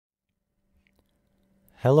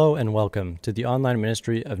Hello and welcome to the online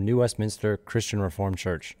ministry of New Westminster Christian Reformed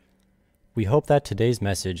Church. We hope that today's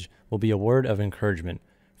message will be a word of encouragement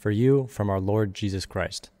for you from our Lord Jesus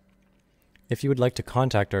Christ. If you would like to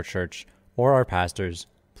contact our church or our pastors,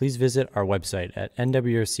 please visit our website at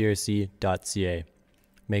nwcrc.ca.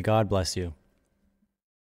 May God bless you.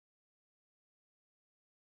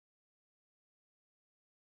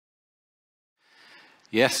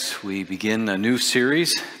 Yes, we begin a new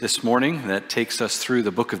series this morning that takes us through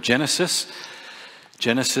the book of Genesis.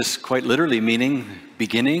 Genesis quite literally meaning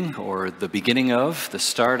beginning, or the beginning of, the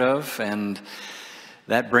start of, and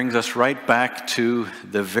that brings us right back to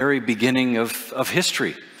the very beginning of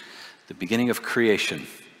history, the beginning of creation.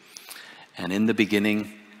 And in the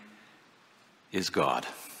beginning is God.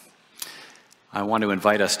 I want to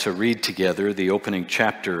invite us to read together the opening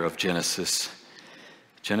chapter of Genesis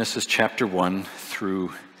chapter 1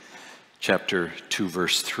 through chapter 2,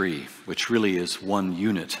 verse 3, which really is one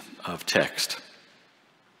unit of text.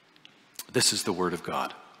 This is the Word of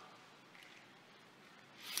God.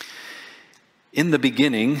 In the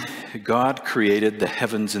beginning, God created the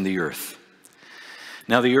heavens and the earth.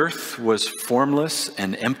 Now the earth was formless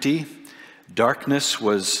and empty. Darkness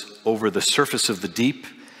was over the surface of the deep,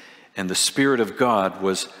 and the Spirit of God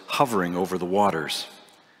was hovering over the waters.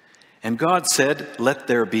 And God said, "Let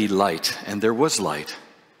there be light," and there was light.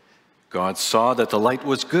 God saw that the light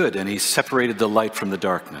was good, and he separated the light from the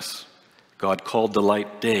darkness. God called the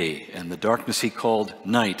light day, and the darkness he called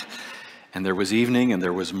night. And there was evening, and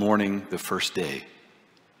there was morning the first day.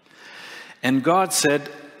 And God said,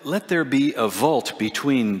 "Let there be a vault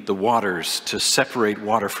between the waters to separate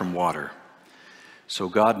water from water." So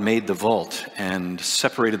God made the vault and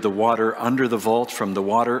separated the water under the vault from the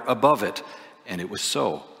water above it. And it was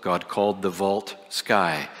so. God called the vault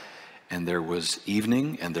sky. And there was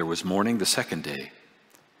evening and there was morning the second day.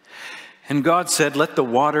 And God said, "Let the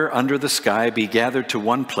water under the sky be gathered to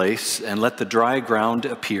one place, and let the dry ground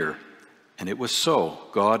appear." And it was so.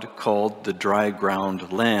 God called the dry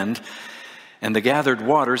ground land, and the gathered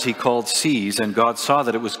waters he called seas. And God saw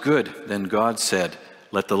that it was good. Then God said,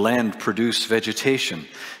 "Let the land produce vegetation,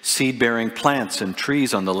 seed-bearing plants and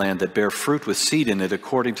trees on the land that bear fruit with seed in it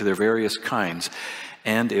according to their various kinds."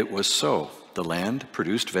 And it was so. The land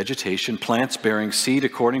produced vegetation, plants bearing seed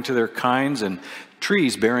according to their kinds, and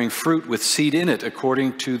trees bearing fruit with seed in it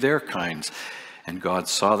according to their kinds. And God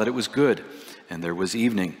saw that it was good. And there was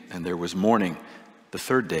evening, and there was morning, the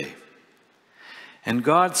third day. And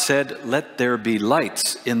God said, "Let there be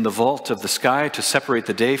lights in the vault of the sky to separate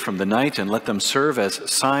the day from the night, and let them serve as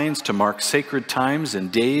signs to mark sacred times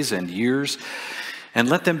and days and years. And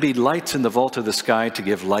let them be lights in the vault of the sky to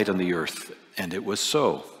give light on the earth." And it was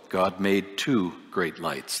so. God made two great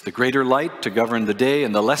lights, the greater light to govern the day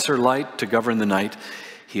and the lesser light to govern the night.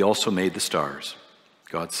 He also made the stars.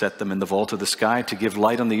 God set them in the vault of the sky to give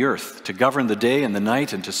light on the earth, to govern the day and the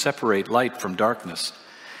night, and to separate light from darkness.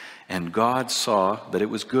 And God saw that it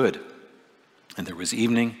was good. And there was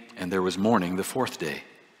evening, and there was morning the fourth day.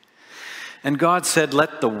 And God said,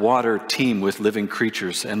 "Let the water teem with living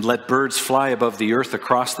creatures, and let birds fly above the earth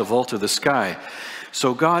across the vault of the sky."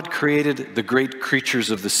 So God created the great creatures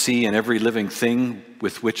of the sea and every living thing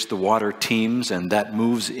with which the water teems and that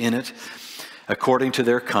moves in it, according to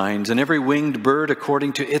their kinds, and every winged bird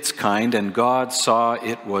according to its kind. And God saw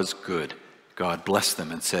it was good. God blessed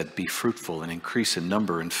them and said, "Be fruitful and increase in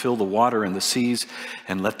number, and fill the water and the seas,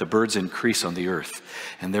 and let the birds increase on the earth."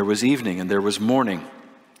 And there was evening and there was morning,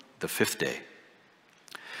 the fifth day.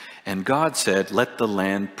 And God said, "Let the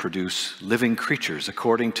land produce living creatures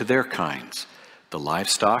according to their kinds, the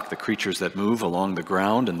livestock, the creatures that move along the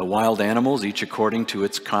ground, and the wild animals, each according to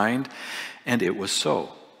its kind." And it was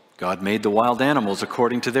so. God made the wild animals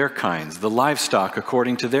according to their kinds, the livestock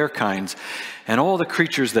according to their kinds, and all the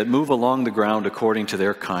creatures that move along the ground according to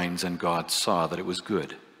their kinds. And God saw that it was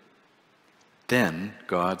good. Then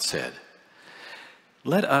God said,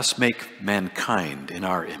 "Let us make mankind in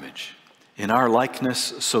our image, in our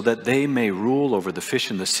likeness, so that they may rule over the fish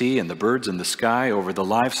in the sea and the birds in the sky, over the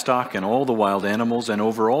livestock and all the wild animals, and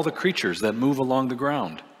over all the creatures that move along the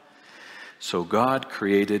ground." So God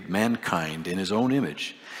created mankind in his own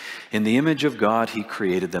image. In the image of God he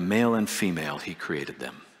created them, male and female he created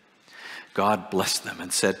them. God blessed them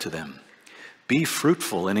and said to them, "Be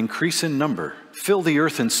fruitful and increase in number. Fill the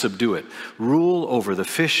earth and subdue it. Rule over the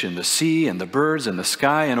fish in the sea and the birds in the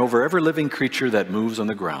sky, and over every living creature that moves on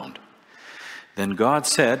the ground." Then God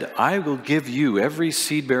said, "I will give you every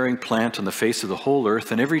seed-bearing plant on the face of the whole earth,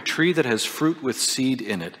 and every tree that has fruit with seed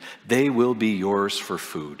in it. They will be yours for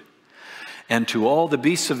food. And to all the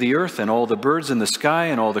beasts of the earth and all the birds in the sky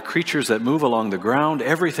and all the creatures that move along the ground,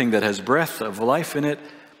 everything that has breath of life in it,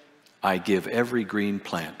 I give every green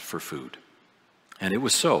plant for food." And it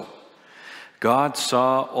was so. God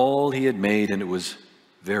saw all he had made, and it was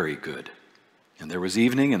very good. And there was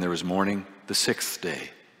evening and there was morning, the sixth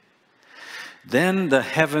day. Then the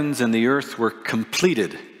heavens and the earth were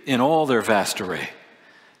completed in all their vast array.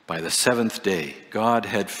 By the seventh day, God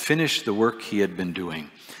had finished the work he had been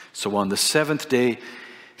doing. So on the seventh day,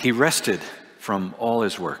 he rested from all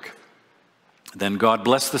his work. Then God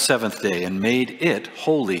blessed the seventh day and made it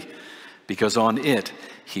holy, because on it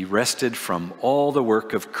he rested from all the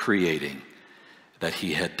work of creating that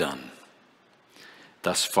he had done.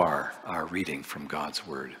 Thus far, our reading from God's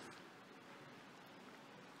word.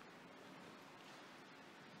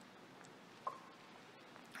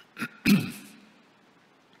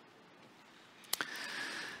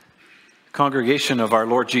 Congregation of our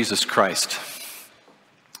Lord Jesus Christ,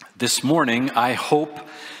 this morning I hope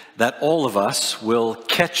that all of us will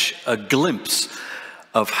catch a glimpse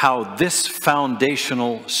of how this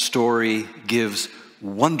foundational story gives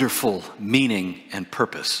wonderful meaning and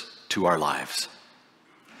purpose to our lives.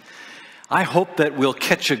 I hope that we'll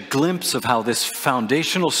catch a glimpse of how this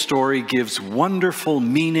foundational story gives wonderful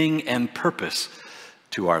meaning and purpose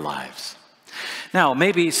to our lives. Now,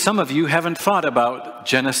 maybe some of you haven't thought about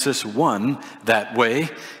Genesis 1 that way,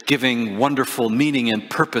 giving wonderful meaning and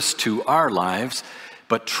purpose to our lives,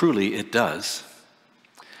 but truly it does.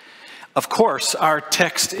 Of course, our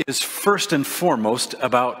text is first and foremost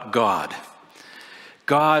about God.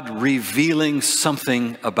 God revealing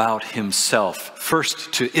something about himself,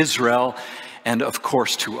 first to Israel and of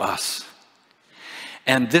course to us.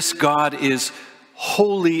 And this God is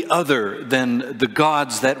wholly other than the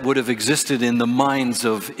gods that would have existed in the minds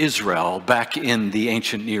of Israel back in the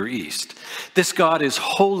ancient Near East. This God is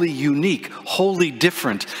wholly unique, wholly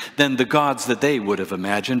different than the gods that they would have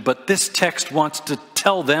imagined, but this text wants to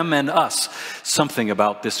tell them and us something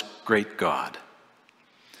about this great God.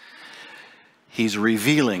 He's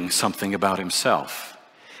revealing something about himself.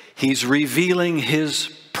 He's revealing his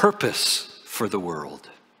purpose for the world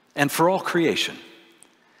and for all creation,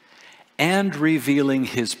 and revealing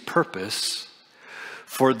his purpose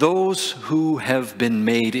for those who have been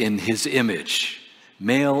made in his image,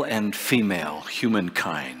 male and female,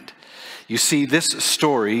 humankind. You see, this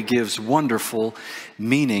story gives wonderful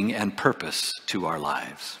meaning and purpose to our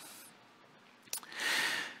lives.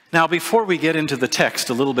 Now, before we get into the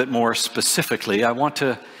text a little bit more specifically, I want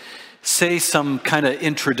to say some kind of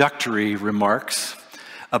introductory remarks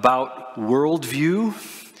about worldview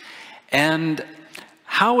and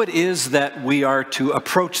how it is that we are to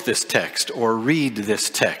approach this text or read this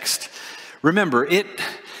text. Remember,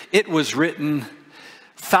 it was written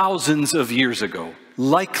thousands of years ago,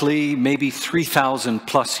 likely maybe 3,000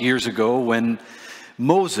 plus years ago, when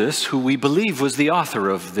Moses, who we believe was the author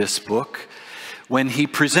of this book, when he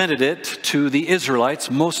presented it to the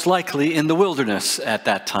Israelites, most likely in the wilderness at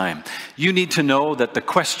that time. You need to know that the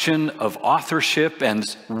question of authorship and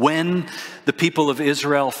when the people of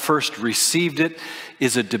Israel first received it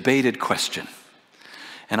is a debated question.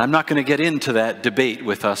 And I'm not going to get into that debate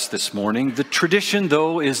with us this morning. The tradition,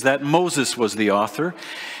 though, is that Moses was the author,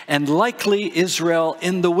 and likely Israel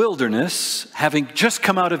in the wilderness, having just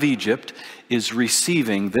come out of Egypt, is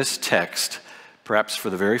receiving this text, perhaps for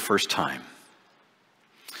the very first time.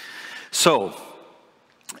 So,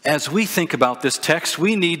 as we think about this text,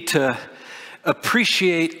 we need to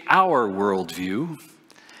appreciate our worldview,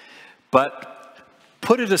 but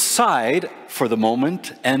put it aside for the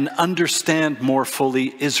moment and understand more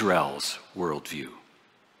fully Israel's worldview.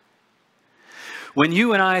 When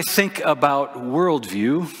you and I think about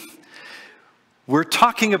worldview, we're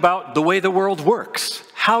talking about the way the world works.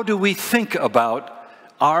 How do we think about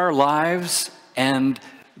our lives and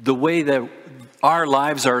the way that our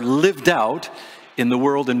lives are lived out in the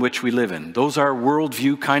world in which we live in? Those are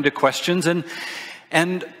worldview kind of questions,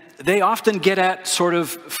 and they often get at sort of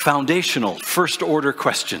foundational, first-order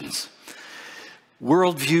questions.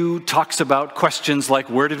 Worldview talks about questions like,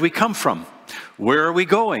 where did we come from? Where are we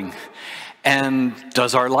going? And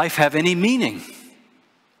does our life have any meaning?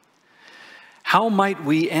 How might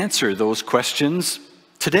we answer those questions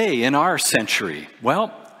today in our century?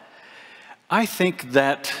 Well, I think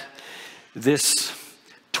that this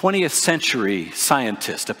 20th century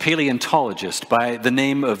scientist, a paleontologist by the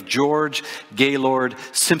name of George Gaylord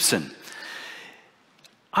Simpson,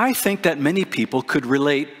 I think that many people could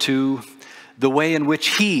relate to the way in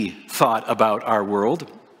which he thought about our world.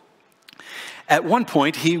 At one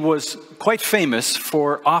point, he was quite famous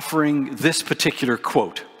for offering this particular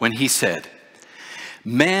quote when he said,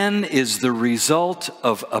 Man is the result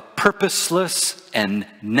of a purposeless and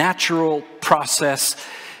natural process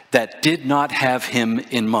that did not have him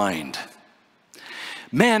in mind.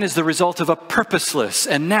 Man is the result of a purposeless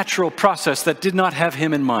and natural process that did not have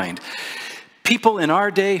him in mind. People in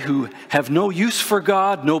our day who have no use for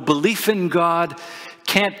God, no belief in God,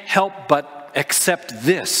 can't help but accept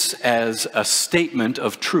this as a statement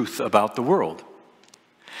of truth about the world.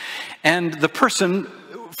 And the person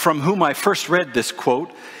from whom I first read this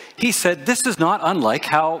quote, he said, this is not unlike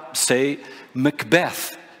how, say,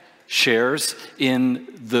 Macbeth shares in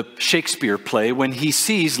the Shakespeare play when he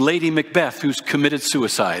sees Lady Macbeth who's committed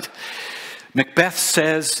suicide. Macbeth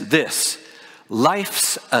says this,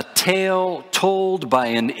 "Life's a tale told by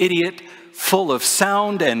an idiot, full of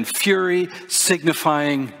sound and fury,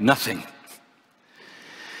 signifying nothing."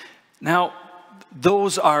 Now,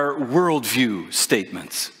 those are worldview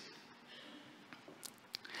statements.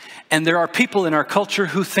 And there are people in our culture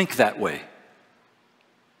who think that way.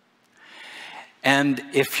 And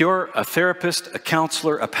if you're a therapist, a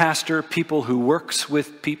counselor, a pastor, people who works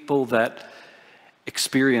with people that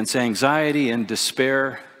experience anxiety and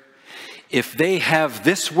despair, if they have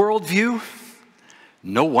this worldview,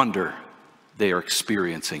 no wonder they are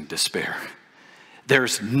experiencing despair.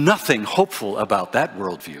 There's nothing hopeful about that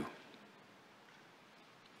worldview.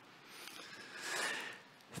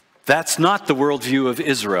 That's not the worldview of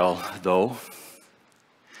Israel, though.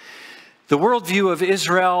 The worldview of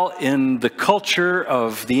Israel in the culture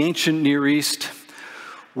of the ancient Near East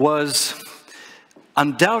was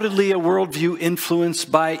undoubtedly a worldview influenced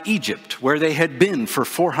by Egypt, where they had been for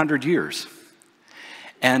 400 years.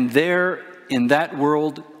 And there, in that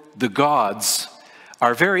world, the gods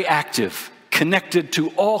are very active, connected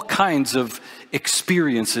to all kinds of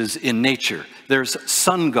experiences in nature. There's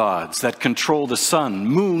sun gods that control the sun,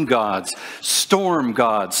 moon gods, storm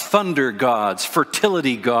gods, thunder gods,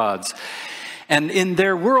 fertility gods. And in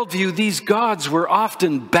their worldview, these gods were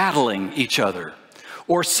often battling each other,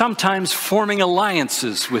 or sometimes forming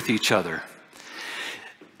alliances with each other.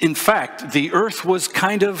 In fact, the earth was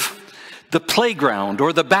kind of the playground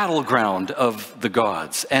or the battleground of the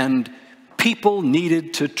gods, and people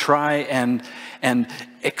needed to try and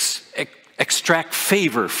extract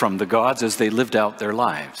favor from the gods as they lived out their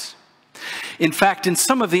lives. In fact, in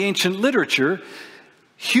some of the ancient literature,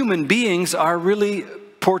 human beings are really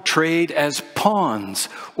portrayed as pawns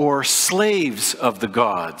or slaves of the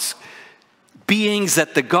gods, beings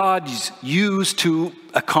that the gods use to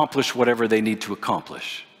accomplish whatever they need to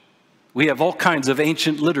accomplish. We have all kinds of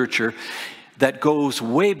ancient literature that goes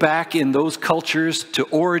way back in those cultures to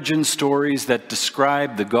origin stories that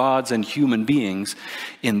describe the gods and human beings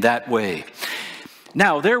in that way.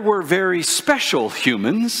 Now, there were very special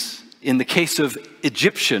humans. In the case of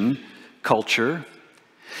Egyptian culture,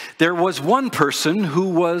 there was one person who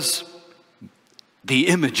was the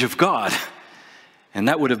image of God, and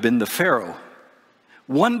that would have been the Pharaoh.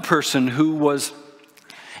 One person who was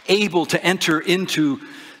able to enter into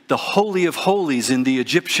the Holy of Holies in the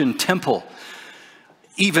Egyptian temple,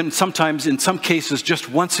 even sometimes, in some cases, just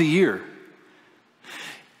once a year.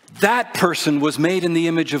 That person was made in the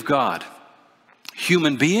image of God.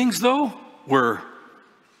 Human beings, though, were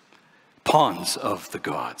pawns of the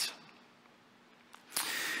gods.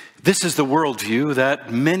 This is the worldview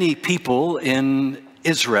that many people in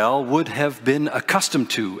Israel would have been accustomed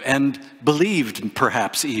to and believed,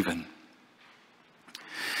 perhaps even.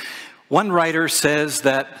 One writer says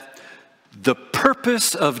that the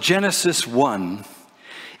purpose of Genesis 1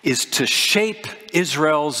 is to shape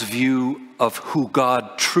Israel's view of who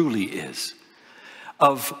God truly is,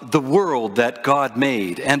 of the world that God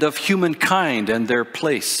made, and of humankind and their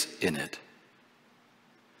place in it.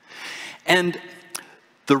 And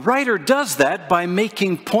the writer does that by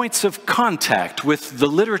making points of contact with the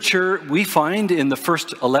literature we find in the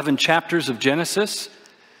first 11 chapters of Genesis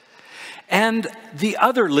and the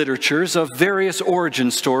other literatures of various origin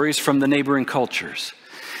stories from the neighboring cultures.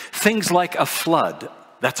 Things like a flood,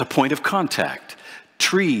 that's a point of contact.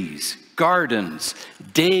 Trees, gardens,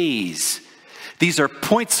 days. These are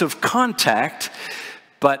points of contact,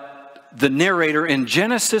 but the narrator in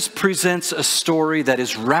Genesis presents a story that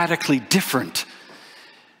is radically different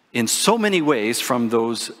in so many ways from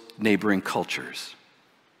those neighboring cultures.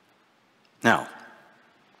 Now,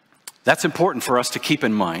 that's important for us to keep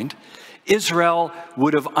in mind. Israel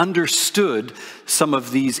would have understood some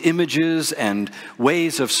of these images and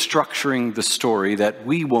ways of structuring the story that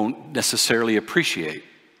we won't necessarily appreciate.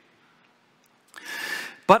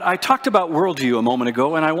 But I talked about worldview a moment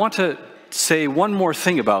ago, and I want to say one more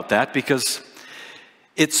thing about that because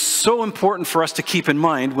it's so important for us to keep in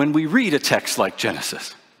mind when we read a text like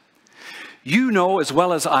Genesis. You know as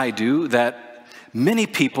well as I do that many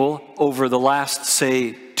people over the last,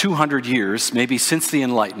 say, 200 years, maybe since the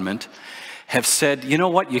Enlightenment, have said, you know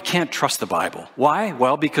what, you can't trust the Bible. Why?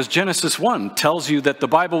 Well, because Genesis 1 tells you that the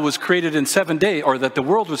Bible was created in 7 days, or that the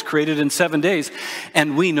world was created in 7 days,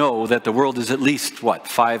 and we know that the world is at least,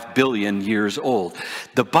 5 billion years old.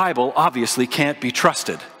 The Bible obviously can't be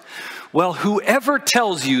trusted. Well, whoever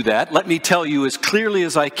tells you that, let me tell you as clearly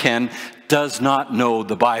as I can, does not know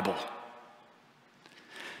the Bible.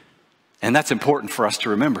 And that's important for us to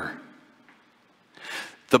remember.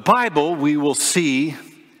 The Bible, we will see,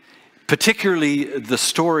 particularly the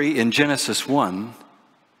story in Genesis 1,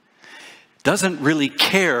 doesn't really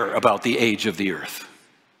care about the age of the earth.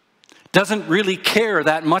 Doesn't really care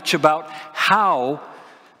that much about how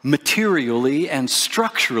materially and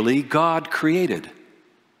structurally God created.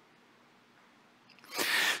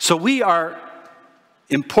 So we are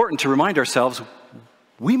important to remind ourselves,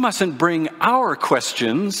 we mustn't bring our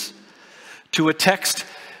questions to a text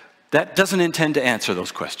that doesn't intend to answer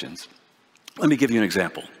those questions. Let me give you an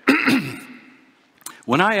example.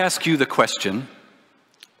 When I ask you the question,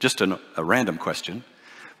 just a random question,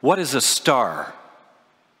 what is a star?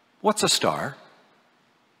 What's a star?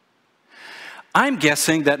 I'm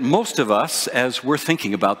guessing that most of us, as we're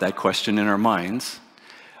thinking about that question in our minds,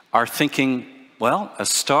 are thinking, well, a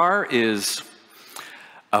star is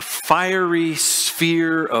a fiery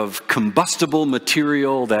sphere of combustible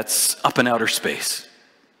material that's up in outer space.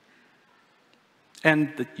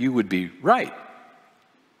 And you would be right.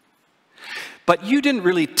 But you didn't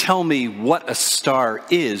really tell me what a star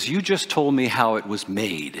is. You just told me how it was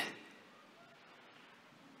made.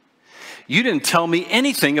 You didn't tell me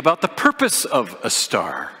anything about the purpose of a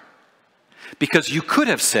star. Because you could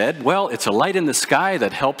have said, well, it's a light in the sky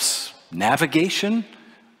that helps navigation,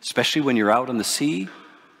 especially when you're out on the sea.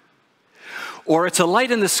 Or it's a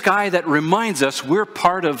light in the sky that reminds us we're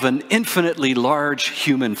part of an infinitely large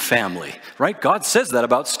human family, right? God says that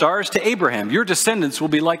about stars to Abraham. Your descendants will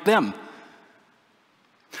be like them.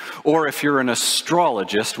 Or if you're an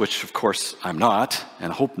astrologist, which of course I'm not,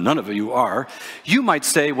 and I hope none of you are, you might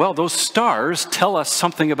say, well, those stars tell us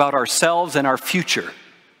something about ourselves and our future.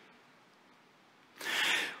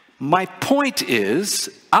 My point is,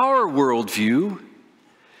 our worldview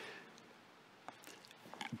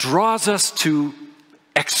draws us to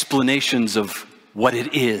explanations of what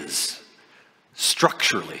it is,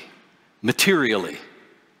 structurally, materially.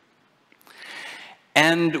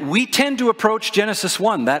 And we tend to approach Genesis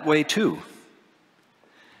 1 that way too.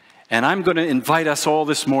 And I'm going to invite us all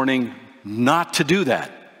this morning not to do that.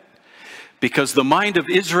 Because the mind of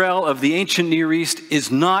Israel of the ancient Near East is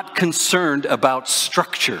not concerned about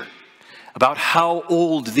structure, about how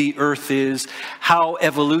old the earth is, how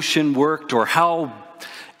evolution worked, or how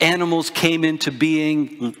animals came into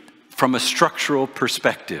being from a structural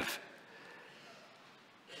perspective.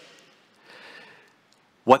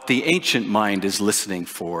 What the ancient mind is listening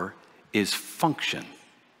for is function,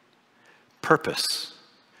 purpose,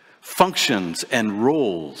 functions and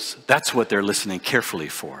roles. That's what they're listening carefully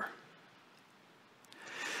for.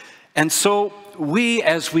 And so we,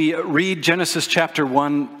 as we read Genesis chapter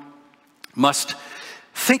 1, must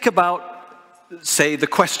think about, say, the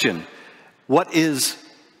question, what is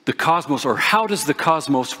the cosmos, or how does the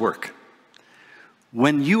cosmos work?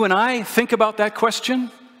 When you and I think about that question,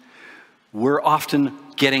 we're often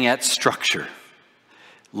getting at structure,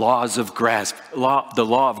 the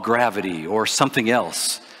law of gravity, or something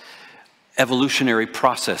else, evolutionary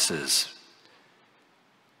processes.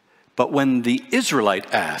 But when the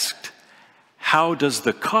Israelite asked, how does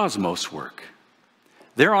the cosmos work?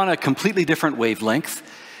 They're on a completely different wavelength,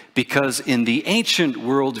 because in the ancient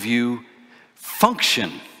worldview,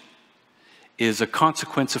 function is a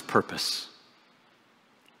consequence of purpose.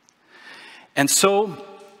 And so,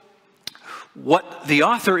 what the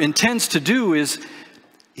author intends to do is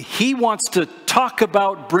he wants to talk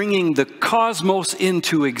about bringing the cosmos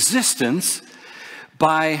into existence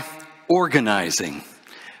by organizing,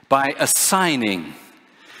 by assigning,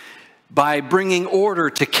 by bringing order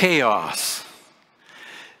to chaos.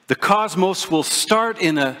 The cosmos will start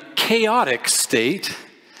in a chaotic state,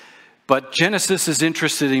 but Genesis is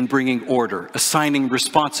interested in bringing order, assigning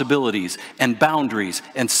responsibilities and boundaries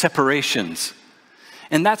and separations.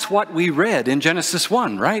 And that's what we read in Genesis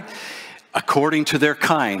 1, right? According to their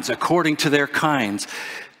kinds, according to their kinds.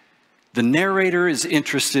 The narrator is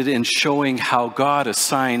interested in showing how God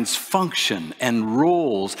assigns function and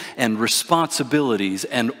roles and responsibilities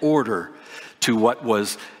and order to what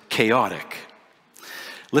was chaotic.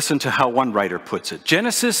 Listen to how one writer puts it.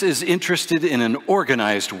 Genesis is interested in an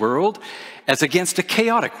organized world as against a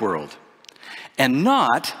chaotic world. and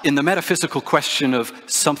not in the metaphysical question of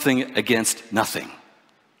something against nothing.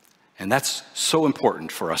 And that's so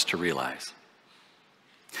important for us to realize.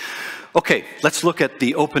 Okay, let's look at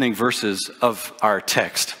the opening verses of our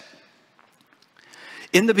text.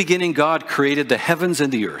 In the beginning, God created the heavens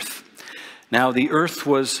and the earth. Now, the earth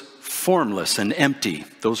was formless and empty.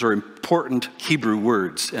 Those are important Hebrew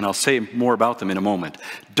words, and I'll say more about them in a moment.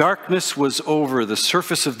 Darkness was over the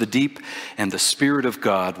surface of the deep, and the Spirit of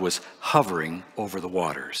God was hovering over the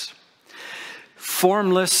waters.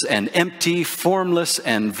 Formless and empty, formless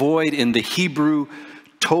and void, in the Hebrew,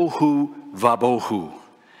 tohu vabohu.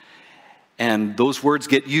 And those words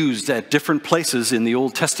get used at different places in the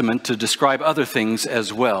Old Testament to describe other things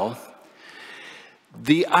as well.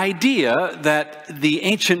 The idea that the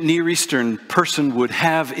ancient Near Eastern person would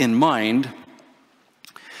have in mind,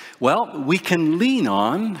 well, we can lean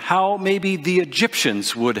on how maybe the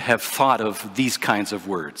Egyptians would have thought of these kinds of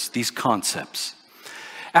words, these concepts.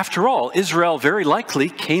 After all, Israel very likely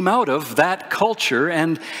came out of that culture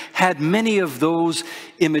and had many of those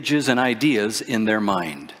images and ideas in their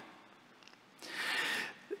mind.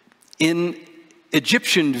 In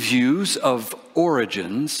Egyptian views of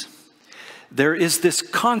origins, there is this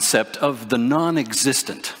concept of the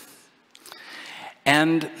non-existent.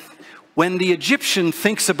 And when the Egyptian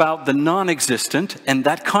thinks about the non-existent, and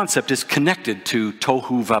that concept is connected to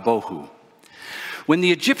tohu vabohu, when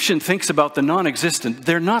the Egyptian thinks about the non-existent,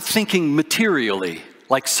 they're not thinking materially,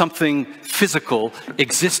 like something physical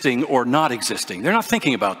existing or not existing. They're not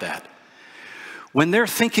thinking about that. When they're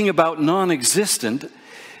thinking about non-existent,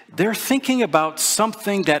 they're thinking about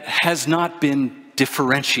something that has not been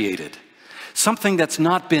differentiated, something that's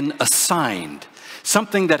not been assigned,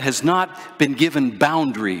 something that has not been given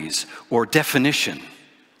boundaries or definition.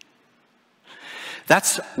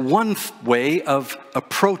 That's one way of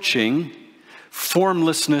approaching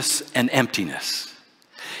formlessness and emptiness.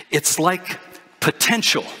 It's like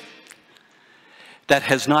potential that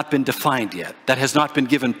has not been defined yet, that has not been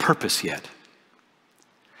given purpose yet.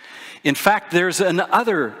 In fact, there's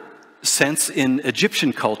another sense in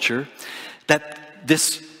Egyptian culture that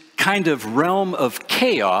this kind of realm of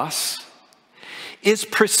chaos is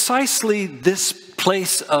precisely this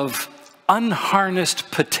place of unharnessed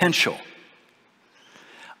potential,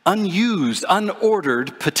 unused,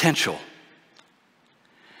 unordered potential.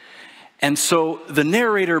 And so the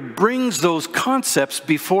narrator brings those concepts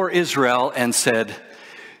before Israel and said,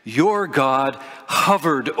 your God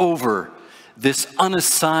hovered over this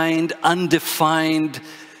unassigned, undefined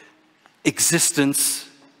existence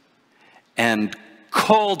and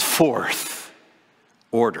called forth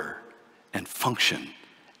order and function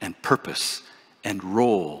and purpose and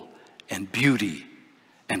role and beauty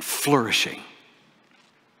and flourishing.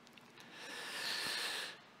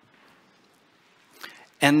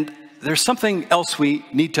 And there's something else we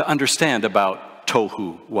need to understand about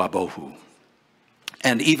tohu wabohu,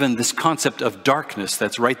 and even this concept of darkness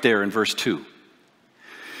that's right there in verse 2.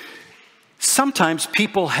 Sometimes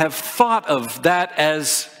people have thought of that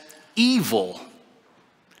as evil,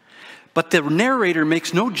 but the narrator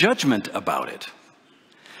makes no judgment about it.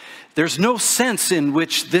 There's no sense in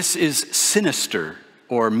which this is sinister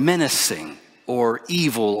or menacing or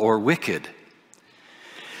evil or wicked.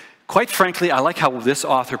 Quite frankly, I like how this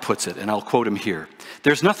author puts it, and I'll quote him here.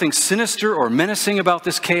 There's nothing sinister or menacing about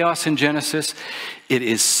this chaos in Genesis. It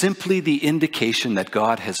is simply the indication that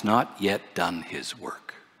God has not yet done his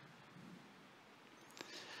work.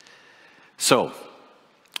 So,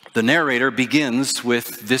 the narrator begins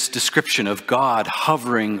with this description of God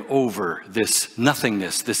hovering over this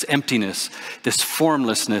nothingness, this emptiness, this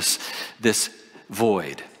formlessness, this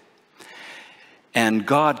void. And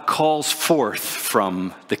God calls forth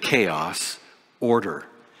from the chaos order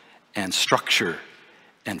and structure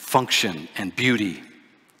and function and beauty.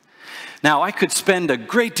 Now, I could spend a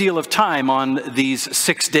great deal of time on these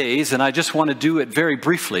 6 days, and I just want to do it very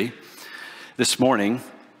briefly this morning.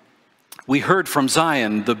 We heard from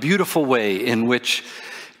Zion the beautiful way in which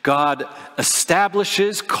God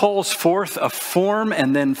establishes, calls forth a form,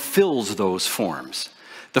 and then fills those forms.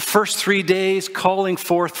 The first 3 days calling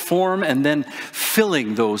forth form and then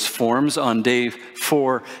filling those forms on day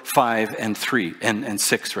 4, 5, and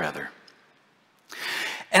 6 rather.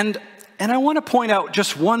 And I want to point out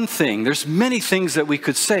just one thing. There's many things that we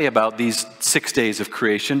could say about these 6 days of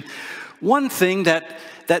creation. One thing that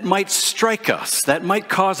might strike us, that might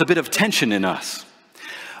cause a bit of tension in us.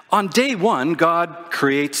 On day 1, God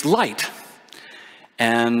creates light,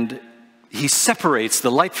 and he separates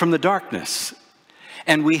the light from the darkness.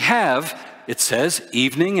 And we have, it says,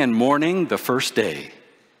 evening and morning the first day.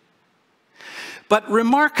 But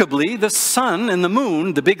remarkably, the sun and the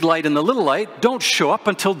moon, the big light and the little light, don't show up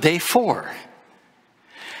until day 4.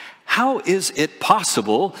 How is it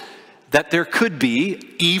possible that there could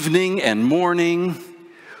be evening and morning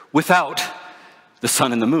without the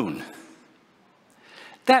sun and the moon?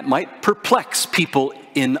 That might perplex people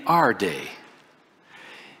in our day.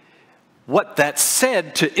 What that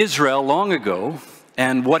said to Israel long ago,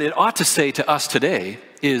 and what it ought to say to us today,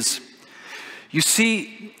 is, you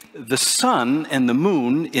see, the sun and the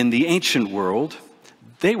moon in the ancient world,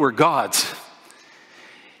 they were gods.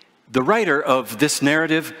 The writer of this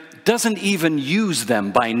narrative doesn't even use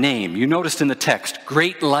them by name. You noticed in the text,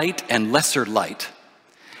 great light and lesser light.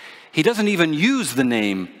 He doesn't even use the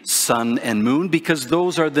name sun and moon because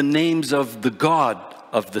those are the names of the God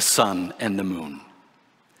of the sun and the moon.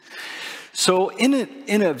 So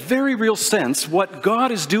in a very real sense, what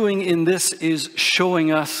God is doing in this is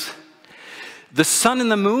showing us the sun and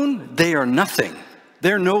the moon, they are nothing.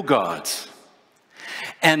 They're no gods.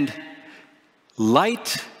 And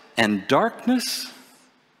light and darkness,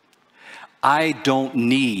 I don't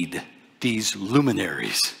need these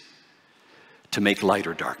luminaries to make light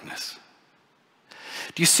or darkness.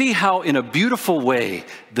 Do you see how in a beautiful way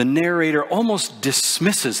the narrator almost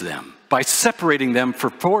dismisses them by separating them for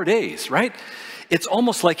 4 days, right? It's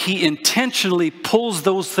almost like he intentionally pulls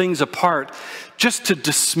those things apart just to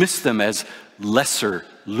dismiss them as lesser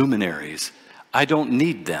luminaries. I don't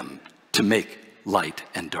need them to make light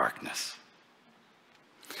and darkness.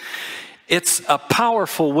 It's a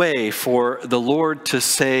powerful way for the Lord to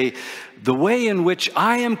say, the way in which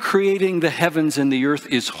I am creating the heavens and the earth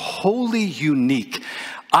is wholly unique.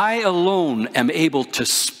 I alone am able to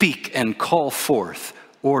speak and call forth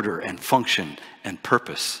order and function and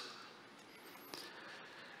purpose.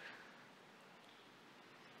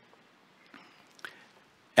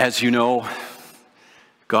 As you know,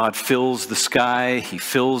 God fills the sky, he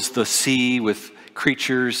fills the sea with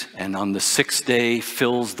creatures, and on the 6th day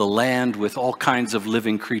fills the land with all kinds of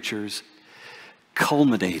living creatures,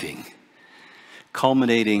 culminating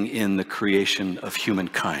in the creation of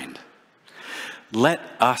humankind. Let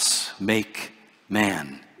us make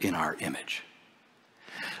man in our image.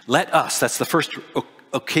 Let us, that's the first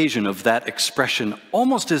occasion of that expression,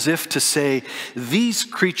 almost as if to say, these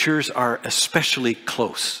creatures are especially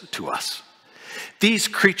close to us. These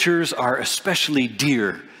creatures are especially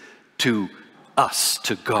dear to us,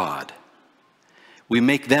 to God. We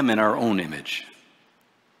make them in our own image.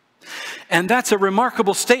 And that's a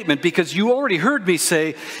remarkable statement because you already heard me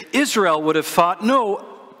say Israel would have thought, no,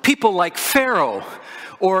 people like Pharaoh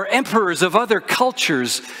or emperors of other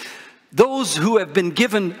cultures, those who have been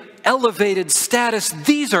given elevated status,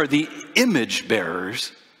 these are the image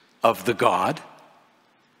bearers of the God.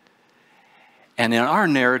 And in our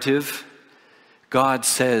narrative, God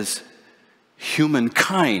says,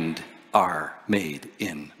 humankind are made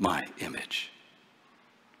in my image.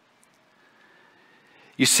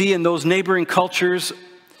 You see, in those neighboring cultures,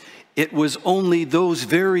 it was only those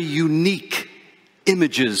very unique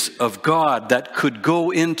images of God that could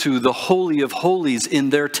go into the Holy of Holies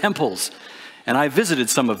in their temples. And I visited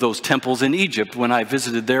some of those temples in Egypt when I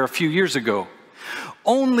visited there a few years ago.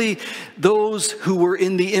 Only those who were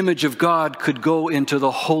in the image of God could go into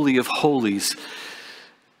the Holy of Holies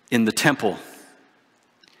in the temple.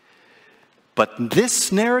 But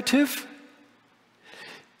this narrative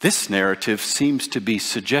seems to be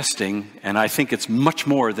suggesting, and I think it's much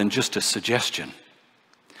more than just a suggestion.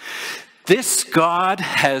 This God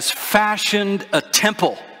has fashioned a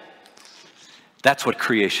temple. That's what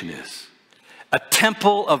creation is. A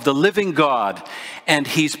temple of the living God. And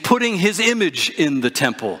he's putting his image in the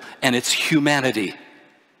temple, and it's humanity.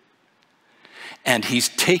 And he's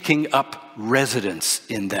taking up residence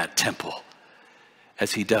in that temple,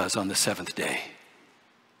 as he does on the 7th day.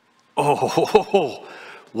 Oh,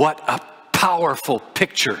 what a powerful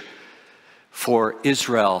picture for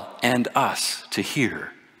Israel and us to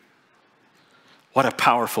hear. What a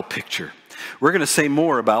powerful picture. We're going to say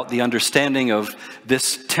more about the understanding of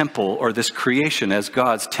this temple or this creation as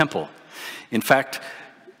God's temple. In fact,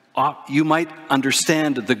 you might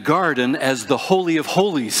understand the garden as the Holy of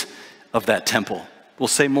Holies of that temple. We'll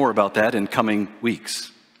say more about that in coming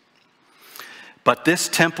weeks. But this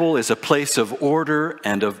temple is a place of order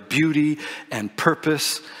and of beauty and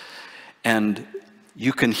purpose. And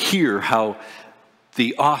you can hear how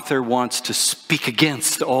the author wants to speak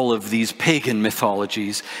against all of these pagan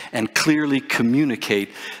mythologies and clearly communicate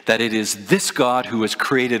that it is this God who has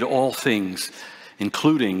created all things,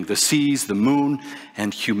 including the seas, the moon,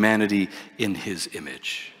 and humanity in his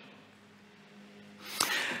image.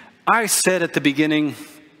 I said at the beginning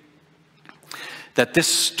that this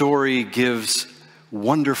story gives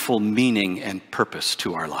wonderful meaning and purpose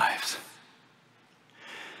to our lives.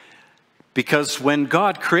 Because when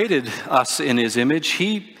God created us in his image,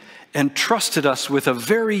 he entrusted us with a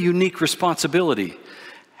very unique responsibility,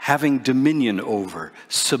 having dominion over,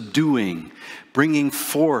 subduing, bringing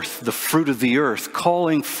forth the fruit of the earth,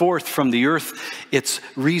 calling forth from the earth its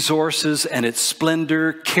resources and its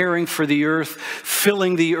splendor, caring for the earth,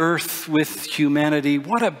 filling the earth with humanity.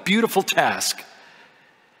 What a beautiful task.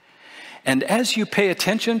 And as you pay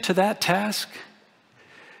attention to that task,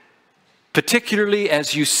 particularly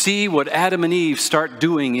as you see what Adam and Eve start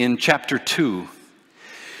doing in chapter 2,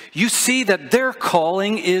 you see that their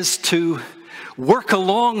calling is to work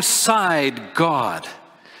alongside God,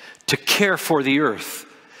 to care for the earth,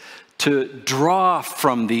 to draw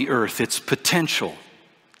from the earth its potential.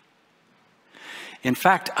 In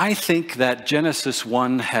fact, I think that Genesis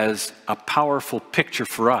 1 has a powerful picture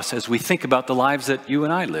for us as we think about the lives that you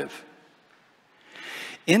and I live.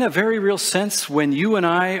 In a very real sense, when you and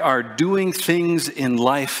I are doing things in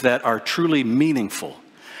life that are truly meaningful,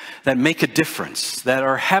 that make a difference, that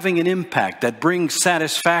are having an impact, that bring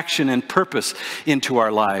satisfaction and purpose into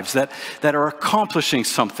our lives, that are accomplishing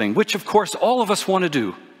something, which of course all of us want to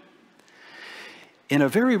do. In a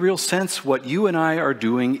very real sense, what you and I are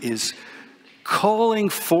doing is calling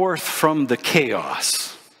forth from the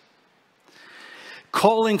chaos,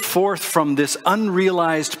 calling forth from this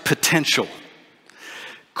unrealized potential,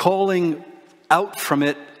 calling out from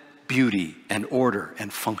it beauty and order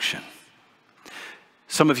and function.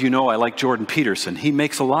 Some of you know I like Jordan Peterson. He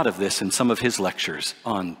makes a lot of this in some of his lectures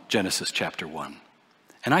on Genesis chapter 1.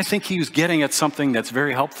 And I think he was getting at something that's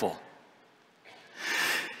very helpful.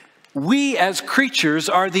 We as creatures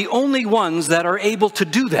are the only ones that are able to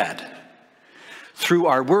do that. Through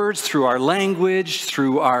our words, through our language,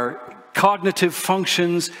 through our cognitive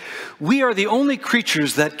functions, we are the only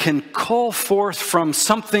creatures that can call forth from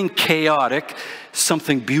something chaotic,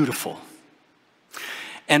 something beautiful.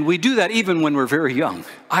 And we do that even when we're very young.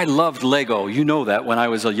 I loved Lego. You know that when I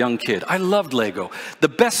was a young kid. I loved Lego. The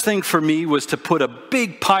best thing for me was to put a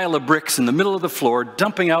big pile of bricks in the middle of the floor,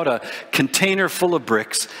 dumping out a container full of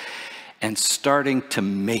bricks, and starting to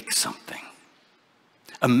make something.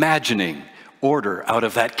 Imagining order out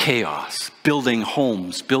of that chaos, building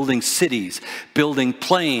homes, building cities, building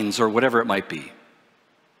planes, or whatever it might be.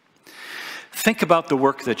 Think about the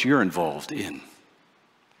work that you're involved in,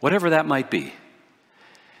 whatever that might be.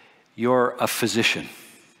 You're a physician,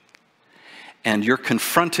 and you're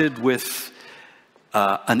confronted with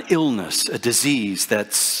an illness, a disease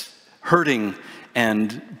that's hurting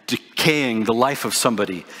and decaying the life of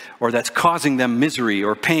somebody, or that's causing them misery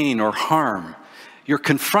or pain or harm. You're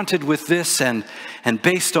confronted with this, and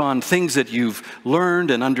based on things that you've learned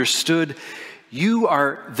and understood, you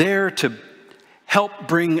are there to help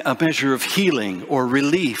bring a measure of healing or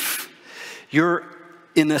relief. You're,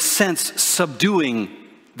 in a sense, subduing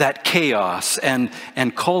that chaos and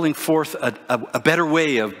calling forth a better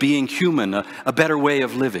way of being human, a better way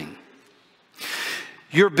of living.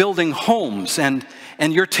 You're building homes, and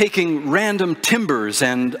you're taking random timbers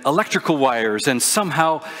and electrical wires and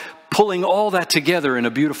somehow pulling all that together in a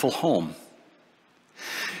beautiful home.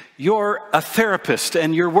 You're a therapist,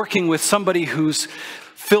 and you're working with somebody who's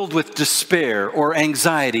filled with despair or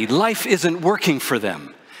anxiety. Life isn't working for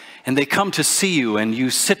them. And they come to see you, and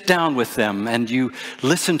you sit down with them, and you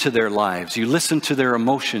listen to their lives. You listen to their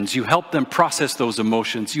emotions. You help them process those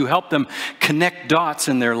emotions. You help them connect dots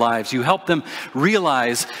in their lives. You help them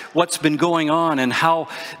realize what's been going on and how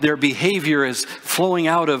their behavior is flowing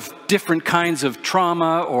out of different kinds of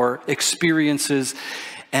trauma or experiences,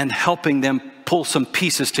 and helping them pull some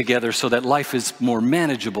pieces together so that life is more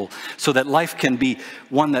manageable, so that life can be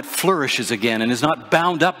one that flourishes again and is not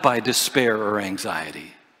bound up by despair or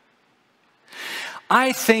anxiety.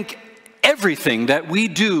 I think everything that we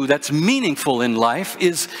do that's meaningful in life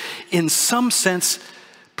is, in some sense,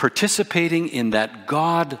 participating in that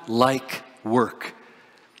God-like work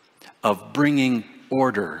of bringing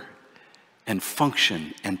order and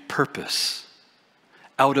function and purpose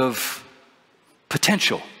out of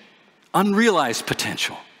potential, unrealized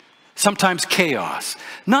potential, sometimes chaos.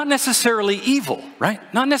 Not necessarily evil, right?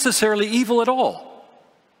 Not necessarily evil at all.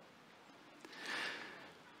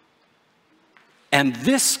 And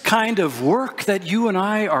this kind of work that you and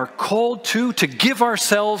I are called to give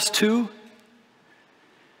ourselves to,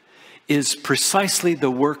 is precisely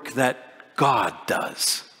the work that God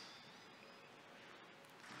does.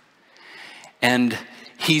 And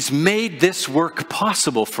He's made this work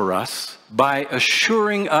possible for us by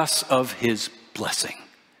assuring us of His blessing,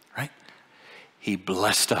 right? He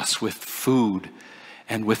blessed us with food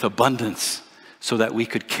and with abundance so that we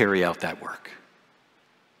could carry out that work.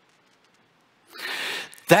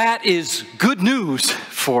 That is good news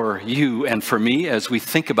for you and for me as we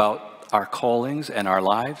think about our callings and our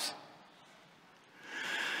lives.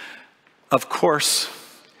 Of course,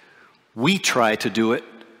 we try to do it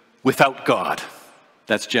without God.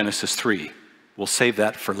 That's Genesis 3. We'll save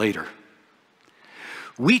that for later.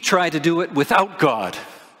 We try to do it without God.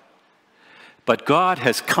 But God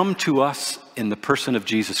has come to us in the person of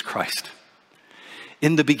Jesus Christ.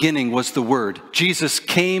 In the beginning was the Word. Jesus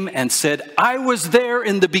came and said, I was there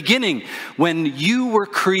in the beginning when you were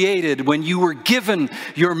created, when you were given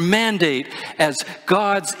your mandate as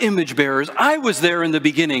God's image bearers. I was there in the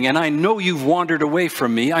beginning, and I know you've wandered away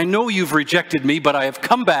from me. I know you've rejected me, but I have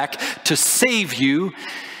come back to save you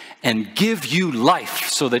and give you life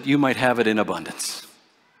so that you might have it in abundance.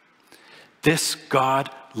 This God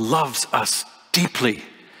loves us deeply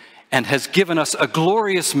and has given us a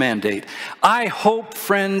glorious mandate. I hope,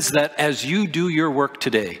 friends, that as you do your work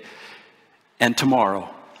today and tomorrow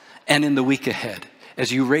and in the week ahead,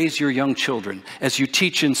 as you raise your young children, as you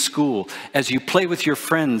teach in school, as you play with your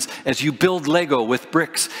friends, as you build Lego with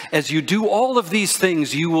bricks, as you do all of these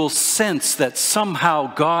things, you will sense that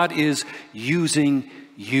somehow God is using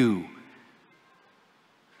you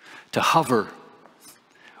to hover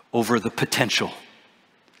over the potential,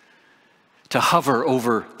 to hover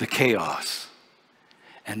over the chaos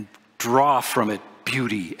and draw from it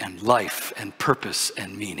beauty and life and purpose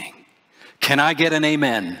and meaning. Can I get an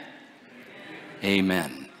amen?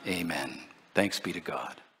 Amen. Amen. Thanks be to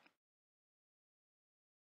God.